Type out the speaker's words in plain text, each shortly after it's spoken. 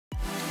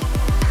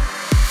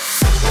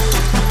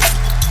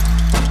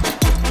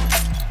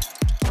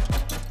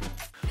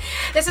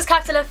This is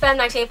Capital FM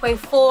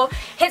 98.4.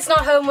 It's not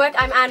homework.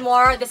 I'm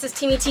Mwaura. This is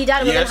Timmy Tdat.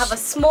 And we're going to have a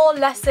small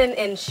lesson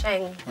in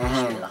Sheng.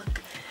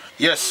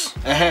 Yes.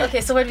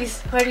 Okay, so where do we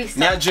start?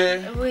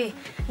 Nyaje. Oui.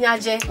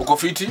 Nyaje. Uko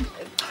fiti?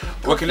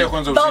 Wakelea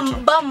kwanza uzito.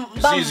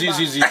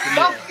 Zizi.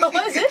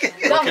 What is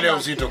it? Wakelea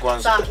uzito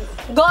kwanza.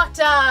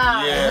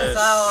 Gota. Yes.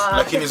 Sawa.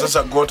 Lakini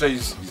sasa gota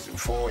is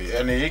for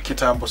yani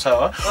kitambo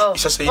sawa.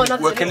 Sasa hii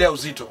wakelea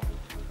uzito.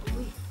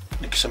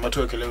 Nikisema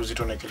tu wakelea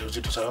uzito na wakelea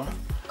uzito sawa.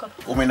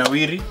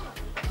 Umenawiri.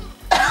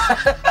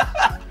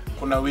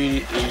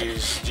 Kunawiri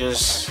is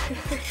just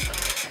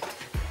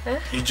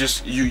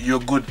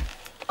you're good.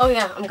 Oh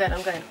yeah, I'm good.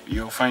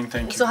 You're fine,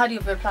 thank you. So how do you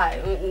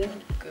reply?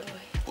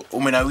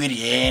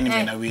 Umenawiri,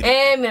 nimenawiri.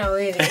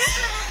 Menawiri.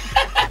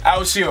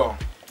 Au sio?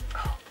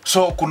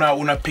 So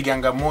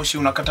unapiganga moshi,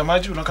 unakata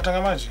maji? Unakata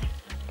maji,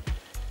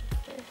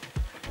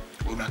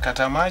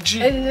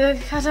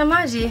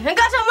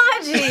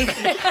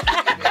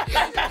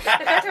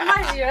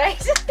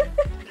 right?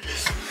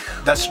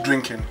 That's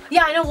drinking.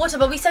 Yeah, I know water,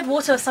 but we said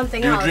water was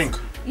something else. You drink?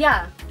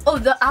 Yeah. Oh,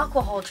 the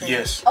alcohol drink.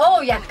 Yes.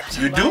 Oh, yeah.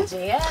 You do?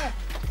 Yeah.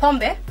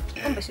 Pombe?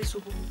 Pombe si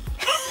sugu.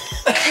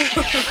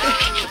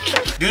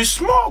 Do you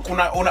smoke?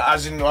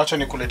 As in, wacha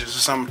nikulete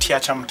sasa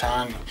mtiacha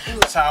mtaani.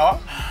 Sawa?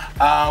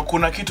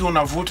 Kuna kitu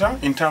unavuta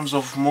in terms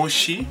of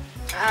moshi?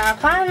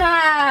 Hapana.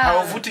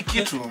 Hauvuti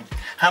kitu.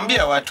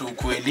 Hambia watu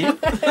ukweli.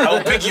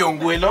 Haupigi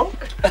ongwelo,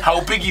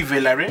 haupigi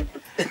velare.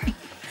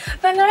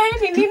 Velare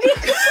ni nini?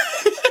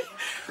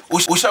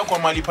 Ushakuwa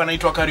mahali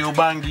panaitwa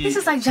Kariobangi. This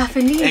is like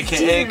Japanese.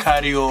 AKA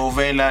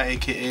Kariovela,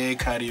 AKA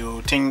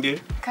Kariotingde.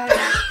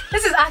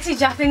 This is actually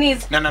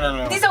Japanese.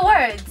 No. These are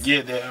words.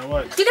 Yeah, they are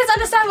words. You just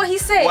understand what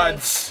he's saying?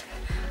 Words.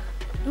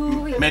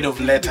 Made of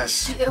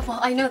letters. Well,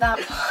 I know that.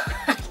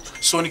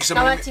 So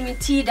nikisema Timmy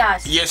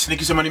Tdat. Yes,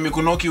 nikisema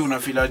nimekunoki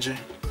unafilaje?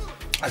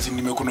 As in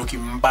nimekunoki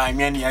mbaya,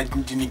 yani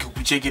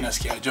nikikucheki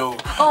nasikia jo.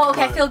 Oh,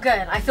 okay, I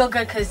feel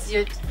good because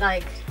you're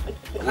like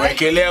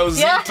wekelea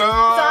uzito.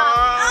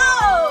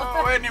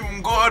 Oh, wewe ni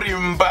mngori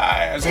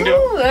mbaya, si ndio?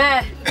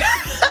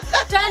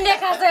 Twende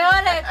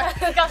kasayole.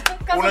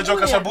 Unajua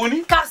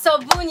kasabuni?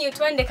 Kasabuni,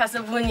 twende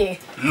kasabuni.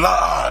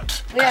 Lord,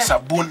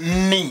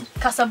 kasabuni.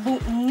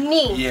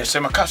 Kasabuni. Yes,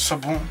 sema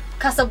kasabuni.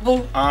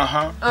 Kasabuni.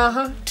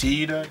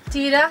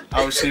 Tida.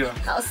 I'll see you.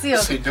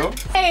 Sido.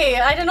 Hey,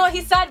 I don't know what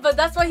he said, but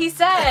that's what he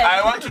said.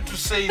 I wanted to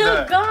say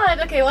that. Oh God,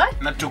 okay,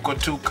 what? Na tuko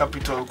tu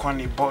capital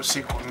kwani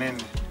bosi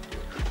kunene.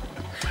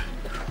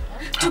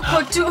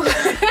 Tuko tu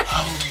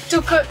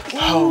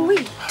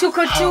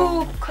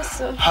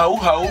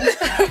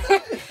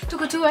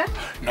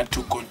na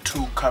tuko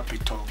tu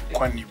capital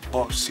kwani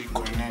bosi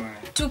kunene.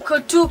 Tuko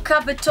tu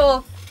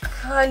capital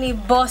kwani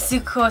bosi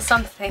ko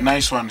something.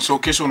 Nice one. So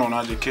kesho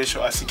unaonaje?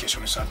 Kesho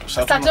ni Sato.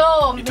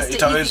 Sato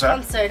itaweza.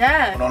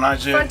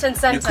 Unaonaje? Front and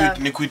center.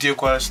 Nikuitie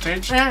kwa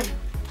stage?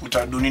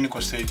 Utadu nini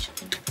kwa stage?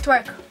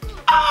 Twerk.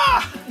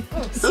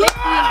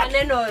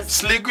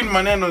 Slick with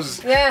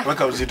manenos.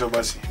 Weka uzito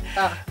basi.